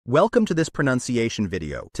Welcome to this pronunciation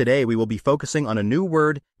video. Today we will be focusing on a new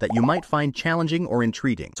word that you might find challenging or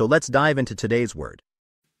intriguing. So let's dive into today's word.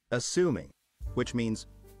 Assuming, which means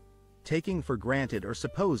taking for granted or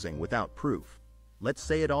supposing without proof. Let's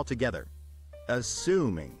say it all together.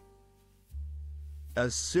 Assuming.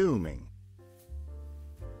 Assuming.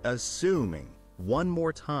 Assuming. One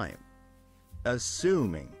more time.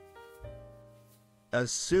 Assuming.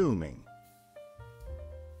 Assuming.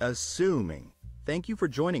 Assuming. Thank you for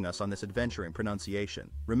joining us on this adventure in pronunciation.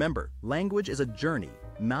 Remember, language is a journey,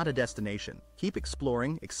 not a destination. Keep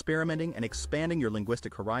exploring, experimenting, and expanding your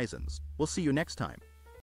linguistic horizons. We'll see you next time.